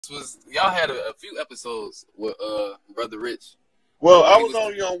was y'all had a few episodes with Brother Rich. Well, I was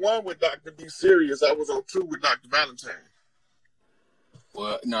only on one with Dr. B Serious. I was on two with Dr. Valentine.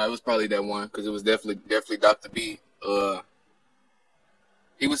 Well, no, it was probably that one because it was definitely Dr. B.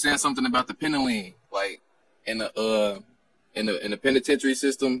 He was saying something about the penalty, like in the penitentiary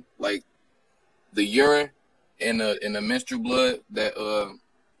system, like the urine and the menstrual blood that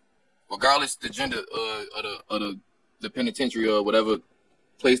regardless the gender of the penitentiary or whatever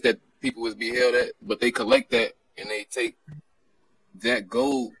place that people was be held at, but they collect that and they take that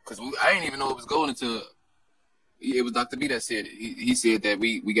gold, because I didn't even know it was gold until it was Dr. B that said it. He said that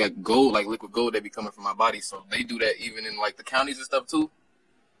we got gold, like liquid gold, that be coming from our body. So they do that even in like the counties and stuff too.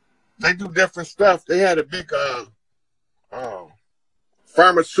 They do different stuff. They had a big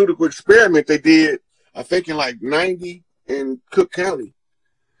pharmaceutical experiment they did, I think in like 90 in Cook County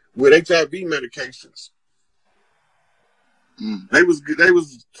with HIV medications. They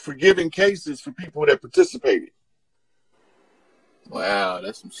was forgiving cases for people that participated. Wow,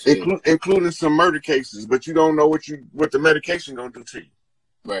 that's some shit. Including some murder cases, but you don't know what the medication gonna do to you.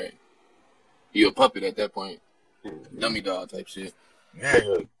 Right. You're a puppet at that point. Dummy dog type shit. Yeah,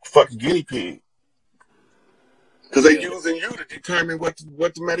 fucking guinea pig. Because they using you to determine what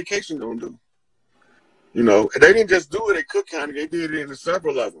the medication gonna do. You know, and they didn't just do it at Cook County; they did it in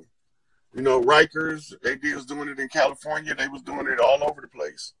several of them. You know, Rikers, was doing it in California. They was doing it all over the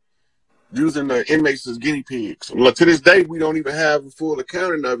place, using the inmates as guinea pigs. To this day, we don't even have a full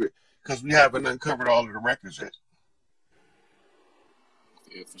accounting of it because we haven't uncovered all of the records yet.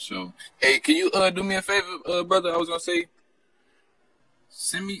 Yeah, for sure. Hey, can you do me a favor, brother? I was gonna say,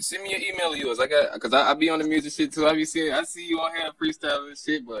 send me an email of yours. Because I be on the music shit too. I see you on here freestyle and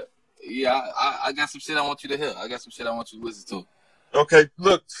shit, but yeah, I got some shit I want you to hear. I got some shit I want you to listen to. Okay,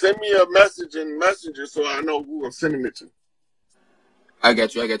 look, send me a message in Messenger so I know who I'm sending it to. I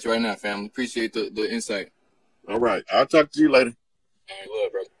got you right now, family. Appreciate the insight. All right, I'll talk to you later. All right,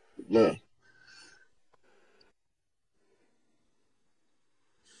 love, brother. Love.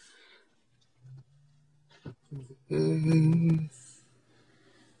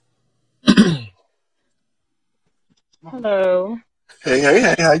 Hello.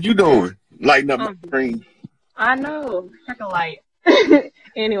 Hey, how you doing? Lighting up my screen. I know. Heck a light.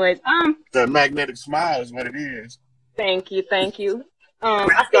 Anyways, The magnetic smile is what it is. Thank you. Where I you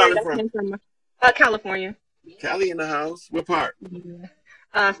figured that from? came from California. Cali in the house. What part?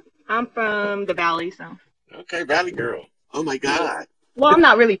 Yeah. I'm from the Valley, so. Okay, Valley girl. Oh my God. Well, I'm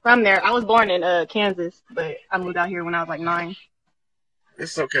not really from there. I was born in Kansas, but I moved out here when I was like 9.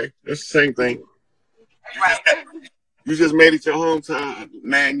 It's okay. It's the same thing. Right. You just made it your hometown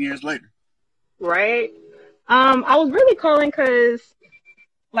 9 years later. Right. I was really calling because,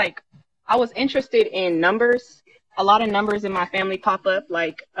 like, I was interested in numbers. A lot of numbers in my family pop up.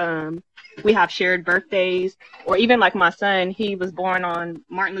 Like, we have shared birthdays, or even like my son, he was born on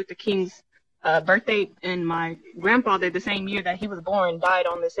Martin Luther King's birthday, and my grandfather, the same year that he was born, died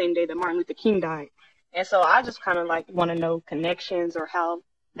on the same day that Martin Luther King died. And so I just kind of like want to know connections or how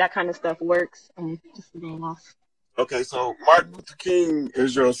that kind of stuff works. I'm just a little lost. Okay, so Martin Luther King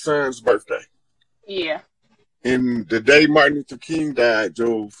is your son's birthday. Yeah. And the day Martin Luther King died,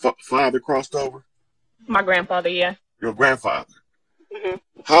 your father crossed over? My grandfather, yeah. Your grandfather? Mm-hmm.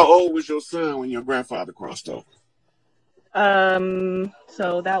 How old was your son when your grandfather crossed over?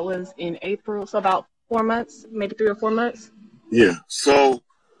 So that was in April, so about 4 months, maybe 3 or 4 months. Yeah, so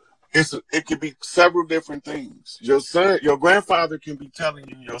it could be several different things. Your grandfather can be telling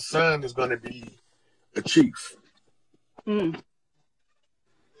you your son is going to be a chief.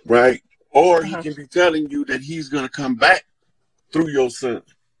 Right? Or he can be telling you that he's going to come back through your son.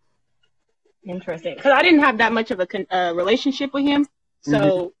 Interesting. Because I didn't have that much of a relationship with him.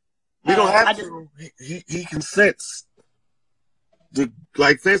 So you don't have to. He can sense.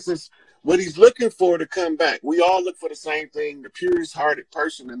 Like, for instance, what he's looking for to come back. We all look for the same thing, the purest hearted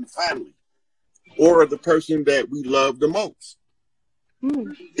person in the family. Or the person that we love the most.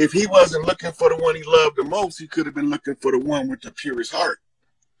 If he wasn't looking for the one he loved the most, he could have been looking for the one with the purest heart.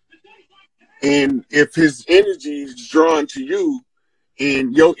 And if his energy is drawn to you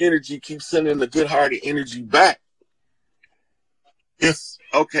and your energy keeps sending the good-hearted energy back, it's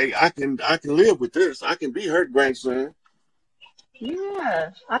okay, I can live with this. I can be her grandson.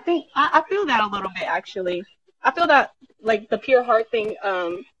 Yeah, I think I feel that a little bit, actually. I feel that, like, the pure heart thing,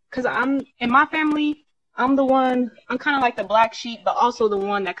 because in my family, I'm kind of like the black sheep, but also the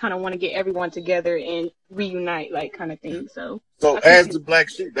one that kind of want to get everyone together and reunite, like, kind of thing. So as the black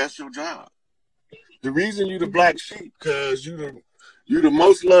sheep, that's your job. The reason you the black sheep, because you the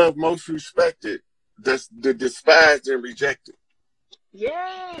most loved, most respected, that's the despised and rejected.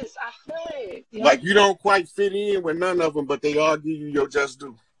 Yes, I feel it. Yep. Like you don't quite fit in with none of them, but they all give you your just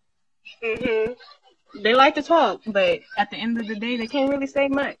due. Hmm. They like to talk, but at the end of the day, they can't really say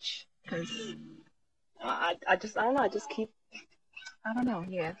much. Cause I don't know. I just keep, I don't know.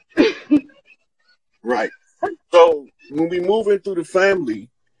 Yeah. Right. So when we move into the family,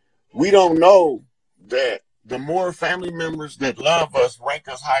 we don't know that the more family members that love us rank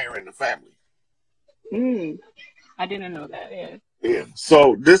us higher in the family. I didn't know that. Yeah. Yeah.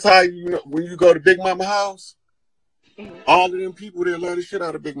 So this how you know when you go to Big Mama house, Mhm. all of them people there love the shit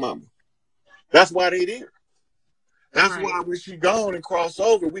out of Big Mama. That's why they there. That's Right. why when she gone and cross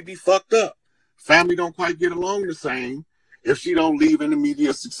over, we be fucked up. Family don't quite get along the same if she don't leave an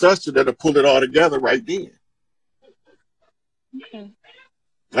immediate successor that'll pull it all together right then. Okay.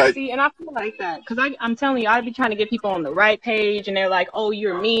 Right? See, and I feel like that because I'm telling you, I be trying to get people on the right page, and they're like, "Oh,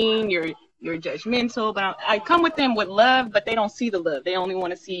 you're mean, you're judgmental." But I come with them with love, but they don't see the love. They only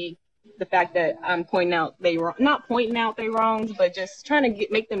want to see the fact that I'm pointing out not pointing out their wrongs, but just trying to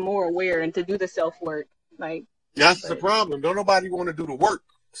make them more aware and to do the self work. Like That's the but problem. Don't nobody want to do the work.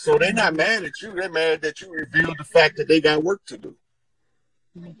 So they're not mad at you. They're mad that you revealed the fact that they got work to do.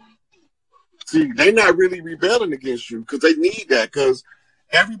 See, they're not really rebelling against you because they need that because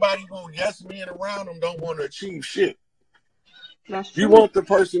everybody who yes men around them don't want to achieve shit. that's You true. want the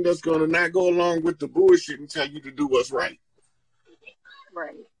person that's going to not go along with the bullshit and tell you to do what's right.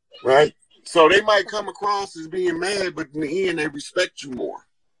 Right. Right? So they might come across as being mad, but in the end, they respect you more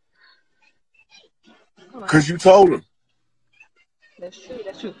because you told them. That's true.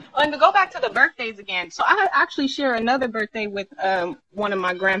 That's true. And to go back to the birthdays again, so I actually share another birthday with one of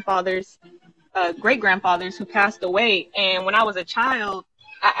my grandfathers, great grandfathers who passed away. And when I was a child,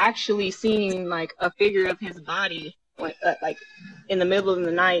 I actually seen like a figure of his body, like in the middle of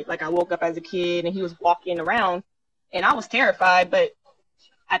the night. Like I woke up as a kid and he was walking around, and I was terrified, but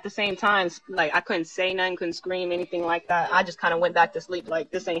at the same time, like I couldn't say nothing, couldn't scream, anything like that. I just kind of went back to sleep,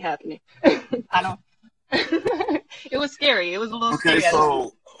 like this ain't happening. I don't. It was scary. It was a little Okay, scary.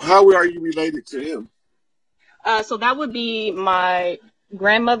 so how are you related to him? So that would be my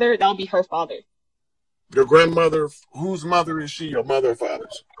grandmother. That would be her father. Your grandmother, whose mother is she, your mother or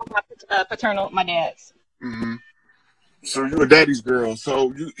father's? My paternal, my dad's. Mm-hmm. So you're a daddy's girl.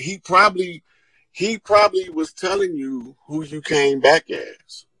 So he probably was telling you who you came back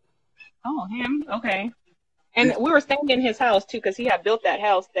as. Oh, him? Okay. And we were staying in his house too, because he had built that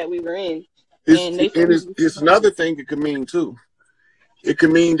house that we were in. And It's another thing it could mean too. It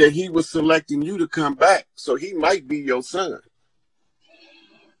could mean that he was selecting you to come back, so he might be your son.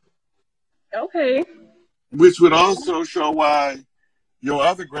 Okay. Which would also show why your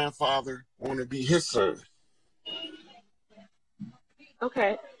other grandfather want to be his son.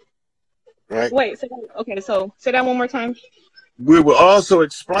 Okay. Right? Wait. So say that one more time. We will also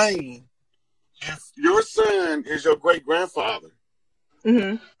explain if your son is your great grandfather,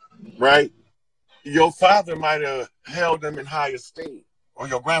 right? Your father might have held him in high esteem, or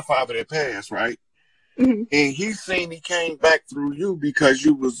your grandfather that passed, right? And he's saying he came back through you because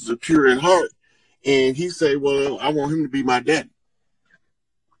you was pure in heart. And he said, well, I want him to be my daddy.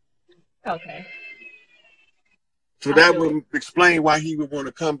 Okay. So that would explain why he would want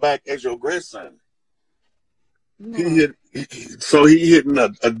to come back as your grandson. So he hitting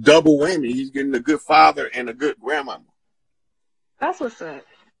a double whammy. He's getting a good father and a good grandmama. That's what's up.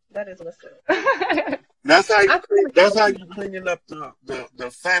 That is what's up. That's how you cleaning up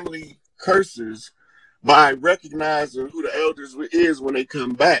the family curses by recognizing who the elders is when they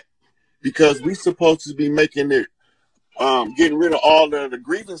come back. Because we supposed to be making it, getting rid of all of the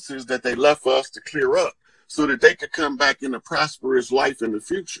grievances that they left for us to clear up so that they could come back in a prosperous life in the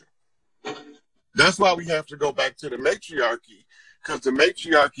future. That's why we have to go back to the matriarchy, because the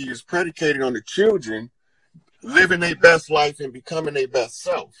matriarchy is predicated on the children living their best life and becoming their best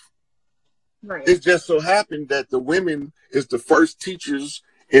self. Right. It just so happened that the women is the first teachers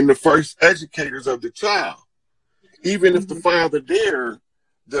and the first educators of the child. Even if the father there,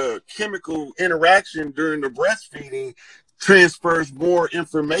 the chemical interaction during the breastfeeding transfers more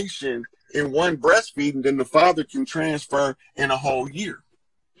information in one breastfeeding than the father can transfer in a whole year.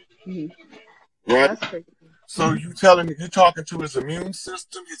 Right? So you're talking to his immune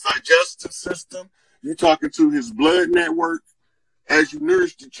system, his digestive system, you're talking to his blood network. As you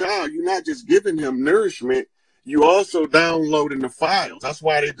nourish the child, you're not just giving him nourishment, you also downloading the files. That's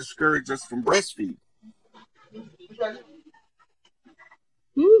why they discourage us from breastfeeding.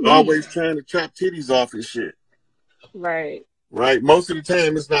 Always trying to chop titties off and shit. Right. Right. Most of the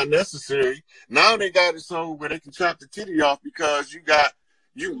time it's not necessary. Now they got it so where they can chop the titty off because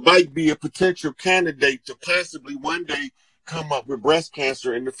you might be a potential candidate to possibly one day come up with breast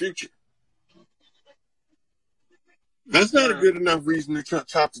cancer in the future. That's not a good enough reason to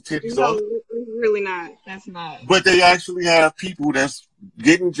chop the titties off. Really not. That's not. But they actually have people that's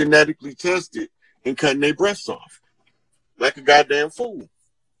getting genetically tested and cutting their breasts off. Like a goddamn fool.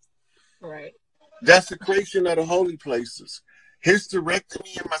 Right. That's the creation of the holy places.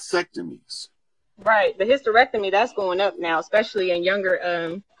 Hysterectomy and mastectomies. Right. The hysterectomy, that's going up now, especially in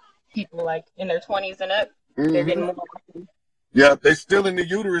younger people, like in their 20s and up. Mm-hmm. They're getting more. Yeah, they're still in the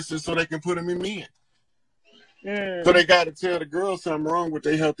uteruses so they can put them in men. So they got to tell the girl something wrong with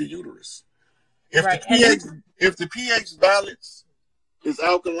their healthy uterus. If the pH balance is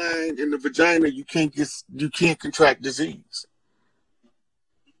alkaline in the vagina, you can't contract disease.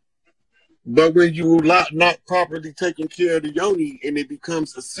 But when you not properly taking care of the yoni and it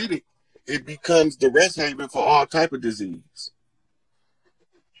becomes acidic, it becomes the rest haven for all type of disease.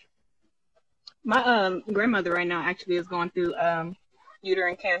 My grandmother right now actually is going through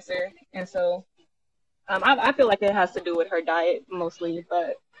uterine cancer, and so I feel like it has to do with her diet mostly,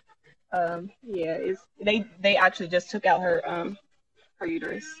 but yeah, they actually just took out her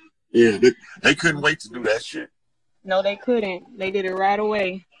uterus. Yeah, they couldn't wait to do that shit. No, they couldn't. They did it right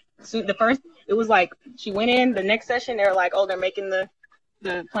away. So it was like she went in the next session. They were like, oh, they're making the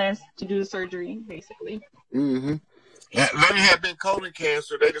plans to do the surgery, basically. Mm-hmm. Let it have been colon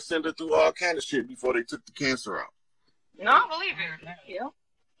cancer. They just sent her through all kind of shit before they took the cancer out. No, I believe it. Yeah,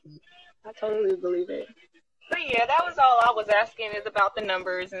 I totally believe it. But yeah, that was all I was asking is about the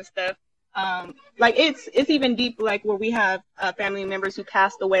numbers and stuff. Like it's even deep, like where we have family members who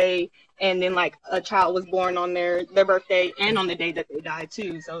passed away, and then like a child was born on their birthday and on the day that they died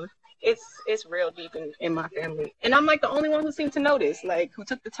too. So it's real deep in my family, and I'm like the only one who seemed to notice, like who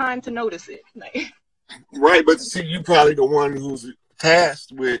took the time to notice it. Like, right, but see, you probably the one who's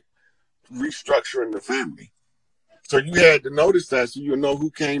tasked with restructuring the family, so you had to notice that, so you know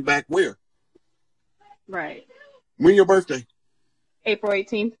who came back where. Right. When your birthday? April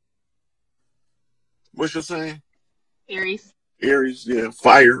 18th. What's your sign? Aries. Aries, yeah.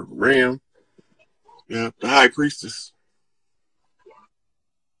 Fire, Ram. Yeah, the high priestess.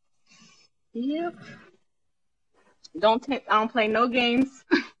 Yep. I don't play no games.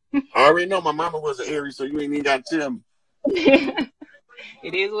 I already know my mama was an Aries, so you ain't even got to tell me.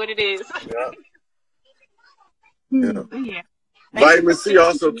 It is what it is. Yeah. Yeah. Vitamin C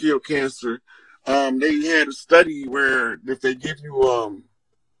also kill cancer. They had a study where if they give you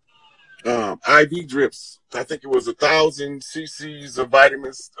IV drips, I think it was 1,000 cc's of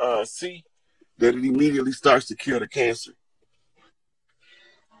vitamin C, that it immediately starts to kill the cancer.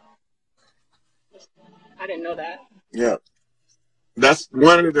 I didn't know that. Yeah. That's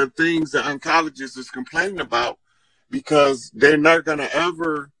one of the things that oncologists is complaining about, because they're not going to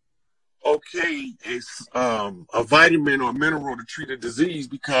ever a vitamin or mineral to treat a disease,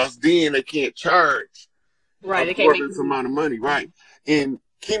 because then they can't charge they can't make this amount of money. Right. And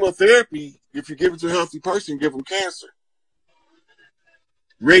chemotherapy, if you give it to a healthy person, give them cancer.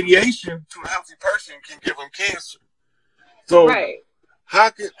 Radiation to a healthy person can give them cancer. So how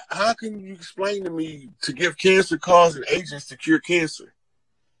can you explain to me to give cancer-causing agents to cure cancer?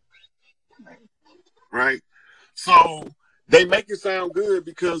 Right? So they make it sound good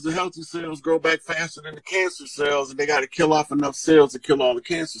because the healthy cells grow back faster than the cancer cells, and they got to kill off enough cells to kill all the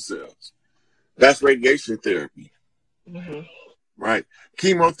cancer cells. That's radiation therapy. Mm-hmm. Right.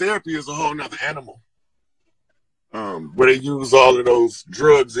 Chemotherapy is a whole nother animal. Where they use all of those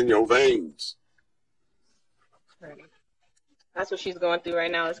drugs in your veins. Right. That's what she's going through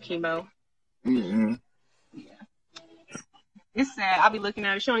right now is chemo. Mm-hmm. Yeah. It's sad. I'll be looking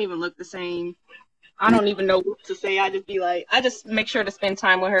at her. She don't even look the same. I don't even know what to say. I just make sure to spend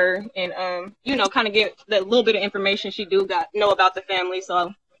time with her and, kind of get that little bit of information she know about the family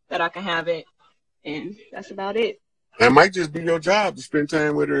so that I can have it. And that's about it. That might just be your job, to spend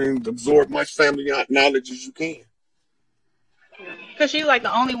time with her and absorb much family knowledge as you can. Because she's like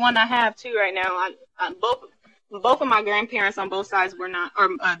the only one I have too right now. Both of my grandparents on both sides were not, or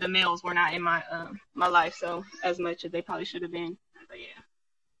the males were not in my life, so as much as they probably should have been. But yeah.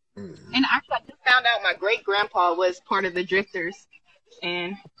 Mm-hmm. And actually, I just found out my great grandpa was part of the Drifters,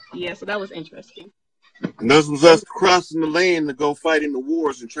 and yeah, so that was interesting. And this was us crossing the land to go fight in the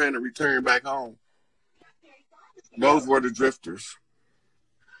wars and trying to return back home. Those were the Drifters.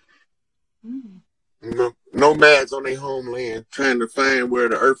 Mm-hmm. Nomads on their homeland, trying to find where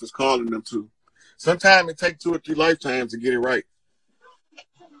the earth is calling them to. Sometimes it takes 2 or 3 lifetimes to get it right.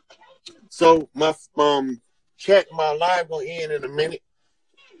 So my my live will end in a minute.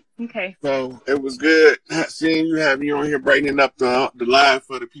 Okay. So it was good seeing you, having you on here, brightening up the live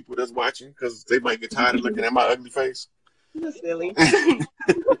for the people that's watching, because they might get tired of looking at my ugly face. This is silly.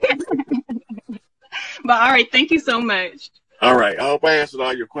 But all right, thank you so much. All right. I hope I answered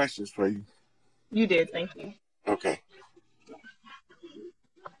all your questions for you. You did. Thank you. Okay.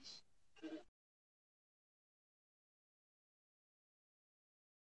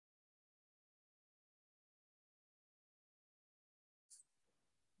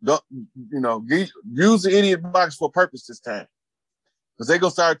 Don't, use the idiot box for a purpose this time. Because they're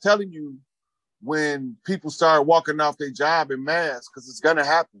going to start telling you when people start walking off their job in mass, because it's going to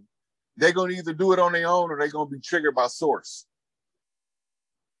happen. They're going to either do it on their own or they're going to be triggered by source.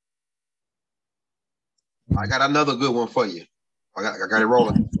 I got another good one for you. I got it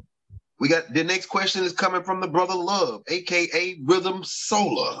rolling. We got the next question is coming from the brother Love, aka Rhythm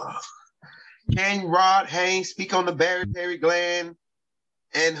Solar. Can Rod Haynes speak on the barytheric gland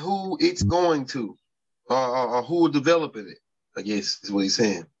and who it's going to, or who will develop it? I guess is what he's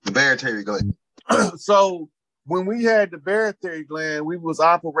saying. The barytheric gland. So when we had the barytheric gland, we was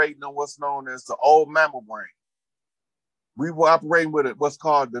operating on what's known as the old mammal brain. We were operating with what's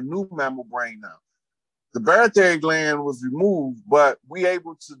called the new mammal brain now. The barytheric gland was removed, but we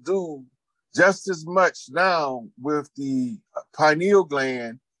able to do just as much now with the pineal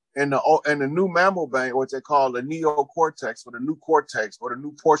gland and the new mammal brain, what they call the neocortex or the new cortex or the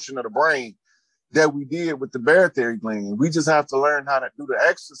new portion of the brain that we did with the barytheric gland. We just have to learn how to do the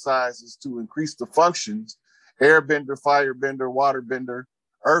exercises to increase the functions: airbender, firebender, waterbender,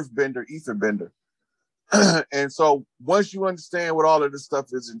 earthbender, etherbender. And so once you understand what all of this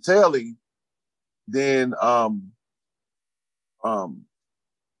stuff is entailing, then the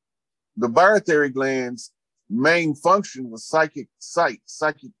barytheric gland's main function was psychic sight,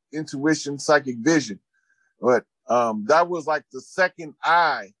 psychic intuition, psychic vision. But that was like the second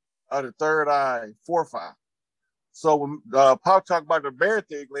eye of the third eye, fourth eye. So when Paul talked about the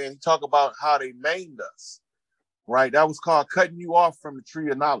barytheric gland, he talked about how they maimed us, right? That was called cutting you off from the tree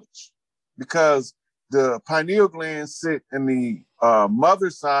of knowledge, because the pineal gland sit in the mother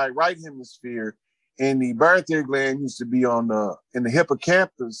side, right hemisphere, and the barytheric gland used to be in the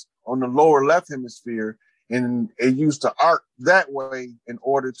hippocampus on the lower left hemisphere, and it used to arc that way in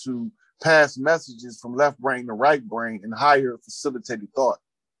order to pass messages from left brain to right brain and higher facilitated thought.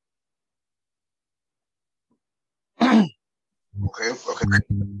 Okay.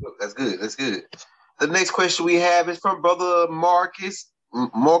 That's good. The next question we have is from brother Marquez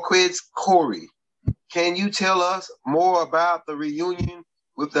Corey. Can you tell us more about the reunion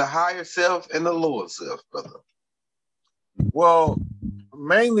with the higher self and the lower self, brother? Well,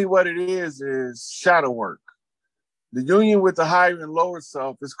 mainly what it is shadow work. The union with the higher and lower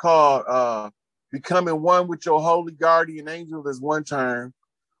self is called becoming one with your holy guardian angel is one term.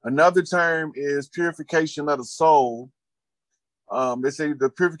 Another term is purification of the soul. They say the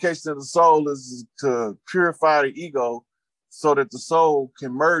purification of the soul is to purify the ego so that the soul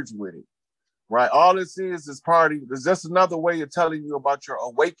can merge with it, right? All this is just another way of telling you about your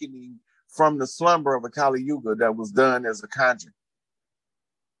awakening from the slumber of a Kali Yuga that was done as a conjuring.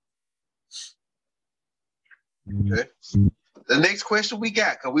 Okay. The next question we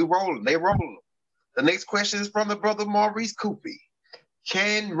got, because they rolling. The next question is from the brother Maurice Coopy.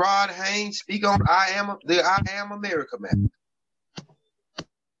 Can Rod Haynes speak on I Am America map?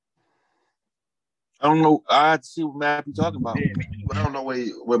 I don't know. I have to see what map you're talking about. I don't know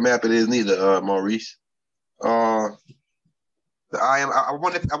what map it is neither, Maurice. I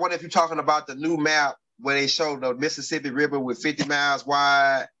wonder if you're talking about the new map where they showed the Mississippi River with 50 miles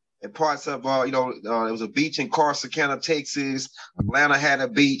wide and parts of there was a beach in Corsicana, Texas. Atlanta had a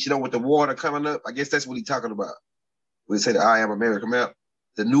beach, with the water coming up. I guess that's what he's talking about. When they say the I Am America map,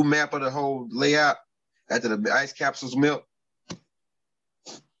 the new map of the whole layout after the ice capsules melt.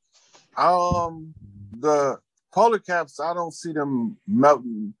 The polar caps, I don't see them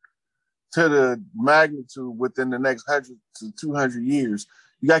melting to the magnitude within the next 100 to 200 years.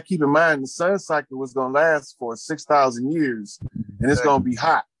 You got to keep in mind the sun cycle was going to last for 6,000 years, and it's going to be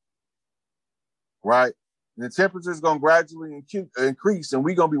hot, right? And the temperature is going to gradually increase, and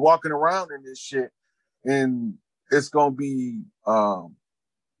we're going to be walking around in this shit, and it's going to be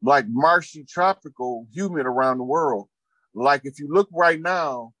like marshy, tropical, humid around the world. Like if you look right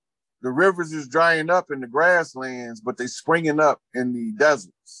now, the rivers is drying up in the grasslands, but they springing up in the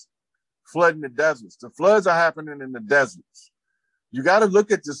deserts, flooding the deserts. The floods are happening in the deserts. You got to look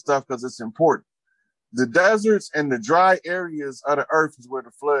at this stuff because it's important. The deserts and the dry areas of the earth is where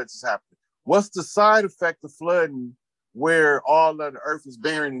the floods is happening. What's the side effect of flooding where all of the earth is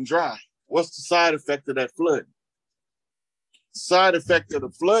barren and dry? What's the side effect of that flooding? The side effect of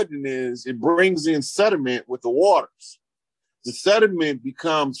the flooding is it brings in sediment with the waters. The sediment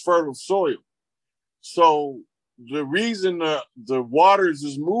becomes fertile soil. So the reason the waters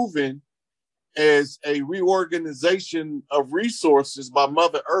is moving is a reorganization of resources by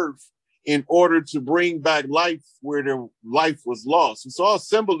Mother Earth in order to bring back life where the life was lost. It's all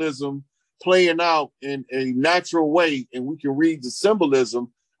symbolism playing out in a natural way, and we can read the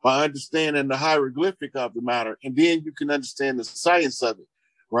symbolism by understanding the hieroglyphic of the matter, and then you can understand the science of it,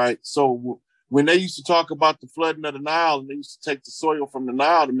 right? So when they used to talk about the flooding of the Nile, and they used to take the soil from the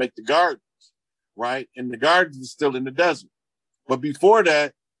Nile to make the gardens, right? And the gardens are still in the desert. But before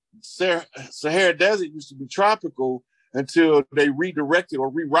that, Sahara Desert used to be tropical until they redirected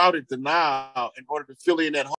or rerouted the Nile in order to fill in that